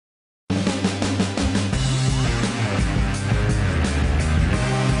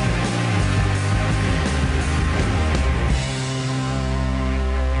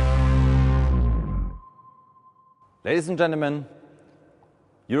Ladies and gentlemen,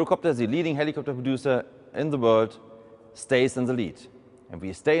 Eurocopter, the leading helicopter producer in the world, stays in the lead. And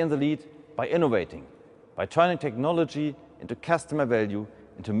we stay in the lead by innovating, by turning technology into customer value,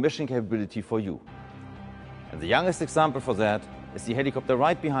 into mission capability for you. And the youngest example for that is the helicopter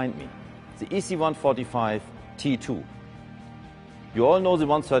right behind me, the EC145T2. You all know the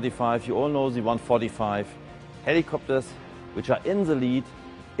 135, you all know the 145 helicopters which are in the lead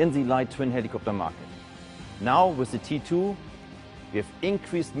in the light twin helicopter market. Now with the T2, we have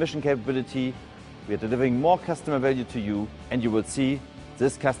increased mission capability, we are delivering more customer value to you, and you will see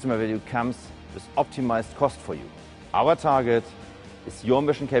this customer value comes with optimized cost for you. Our target is your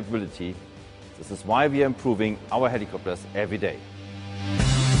mission capability. This is why we are improving our helicopters every day.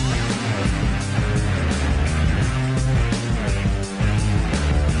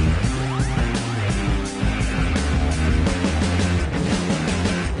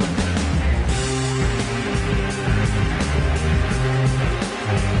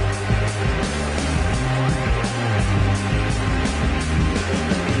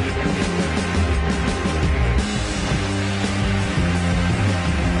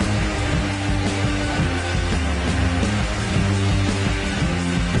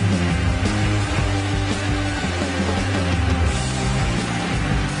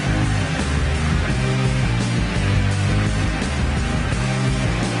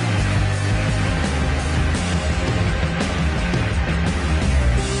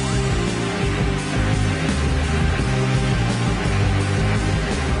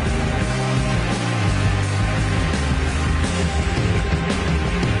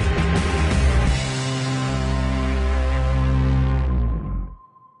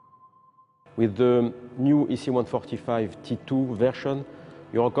 With the new EC145T2 version,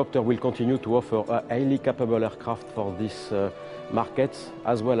 Eurocopter will continue to offer a highly capable aircraft for these markets,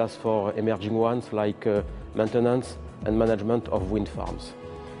 as well as for emerging ones like maintenance and management of wind farms.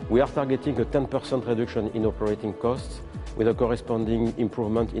 We are targeting a 10% reduction in operating costs with a corresponding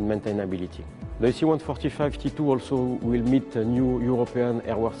improvement in maintainability. The EC145T2 also will meet new European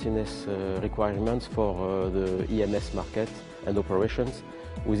airworthiness requirements for the EMS market and operations,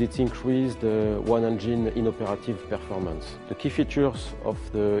 with its increased one-engine inoperative performance. The key features of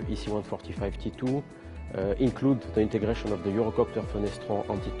the EC145T2 include the integration of the Eurocopter fenestron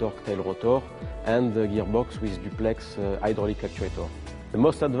anti-torque tail rotor and the gearbox with duplex hydraulic actuator. The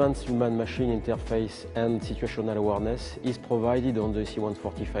most advanced human-machine interface and situational awareness is provided on the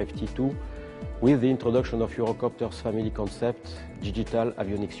EC145T2 with the introduction of Eurocopter's family concept digital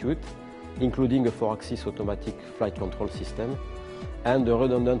avionics suite, including a 4-axis automatic flight control system and a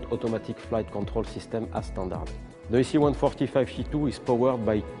redundant automatic flight control system as standard. The EC145T2 is powered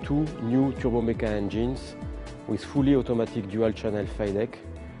by two new turbomeca engines with fully automatic dual-channel FIDEC,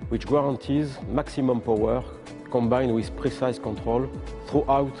 which guarantees maximum power combined with precise control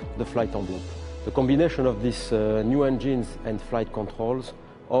throughout the flight envelope. The combination of these new engines and flight controls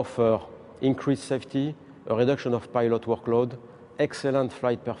offer increased safety, a reduction of pilot workload, excellent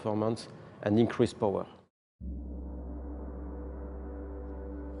flight performance, and increased power.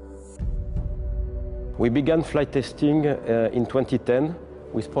 We began flight testing in 2010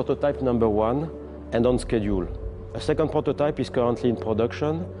 with prototype number 1 and on schedule. A second prototype is currently in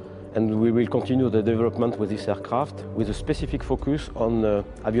production, and we will continue the development with this aircraft with a specific focus on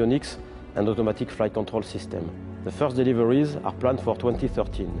avionics and automatic flight control system. The first deliveries are planned for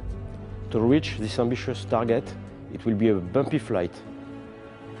 2013. To reach this ambitious target, it will be a bumpy flight,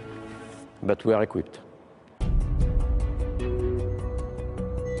 but we are equipped.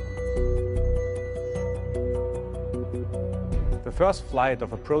 The first flight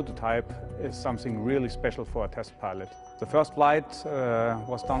of a prototype is something really special for a test pilot. The first flight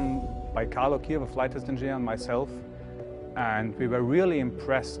was done by Carlo Kier, the flight test engineer, and myself, and we were really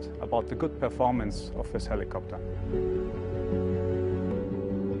impressed about the good performance of this helicopter.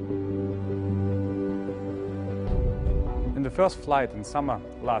 In the first flight in summer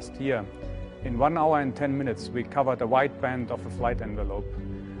last year, in 1 hour and 10 minutes, we covered a wide band of the flight envelope.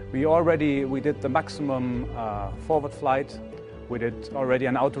 We did the maximum forward flight. We did already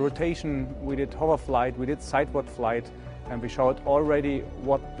an auto rotation, we did hover flight, we did sideward flight, and we showed already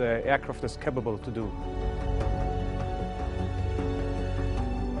what the aircraft is capable to do.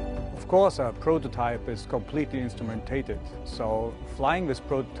 Of course, a prototype is completely instrumentated, so flying this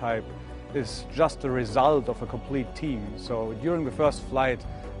prototype is just a result of a complete team. So during the first flight,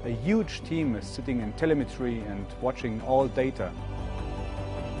 a huge team is sitting in telemetry and watching all data.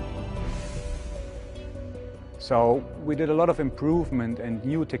 So we did a lot of improvement and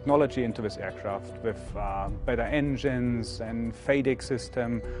new technology into this aircraft with better engines and FADEC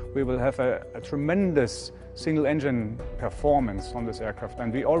system. We will have a tremendous single engine performance on this aircraft,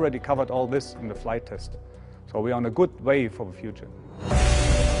 and we already covered all this in the flight test. So we are on a good way for the future.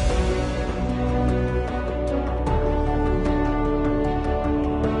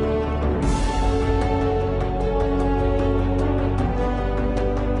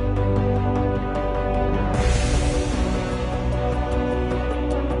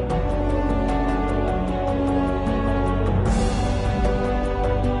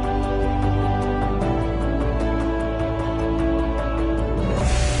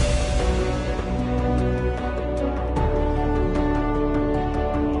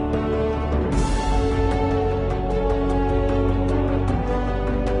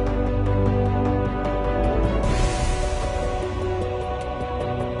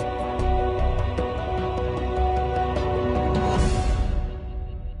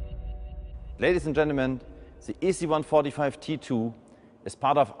 Ladies and gentlemen, the EC145T2 is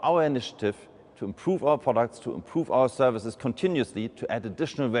part of our initiative to improve our products, to improve our services continuously, to add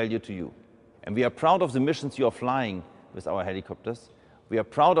additional value to you. And we are proud of the missions you are flying with our helicopters. We are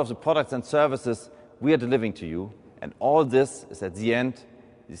proud of the products and services we are delivering to you. And all this is at the end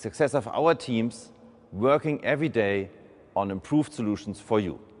the success of our teams working every day on improved solutions for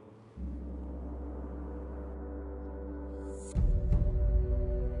you.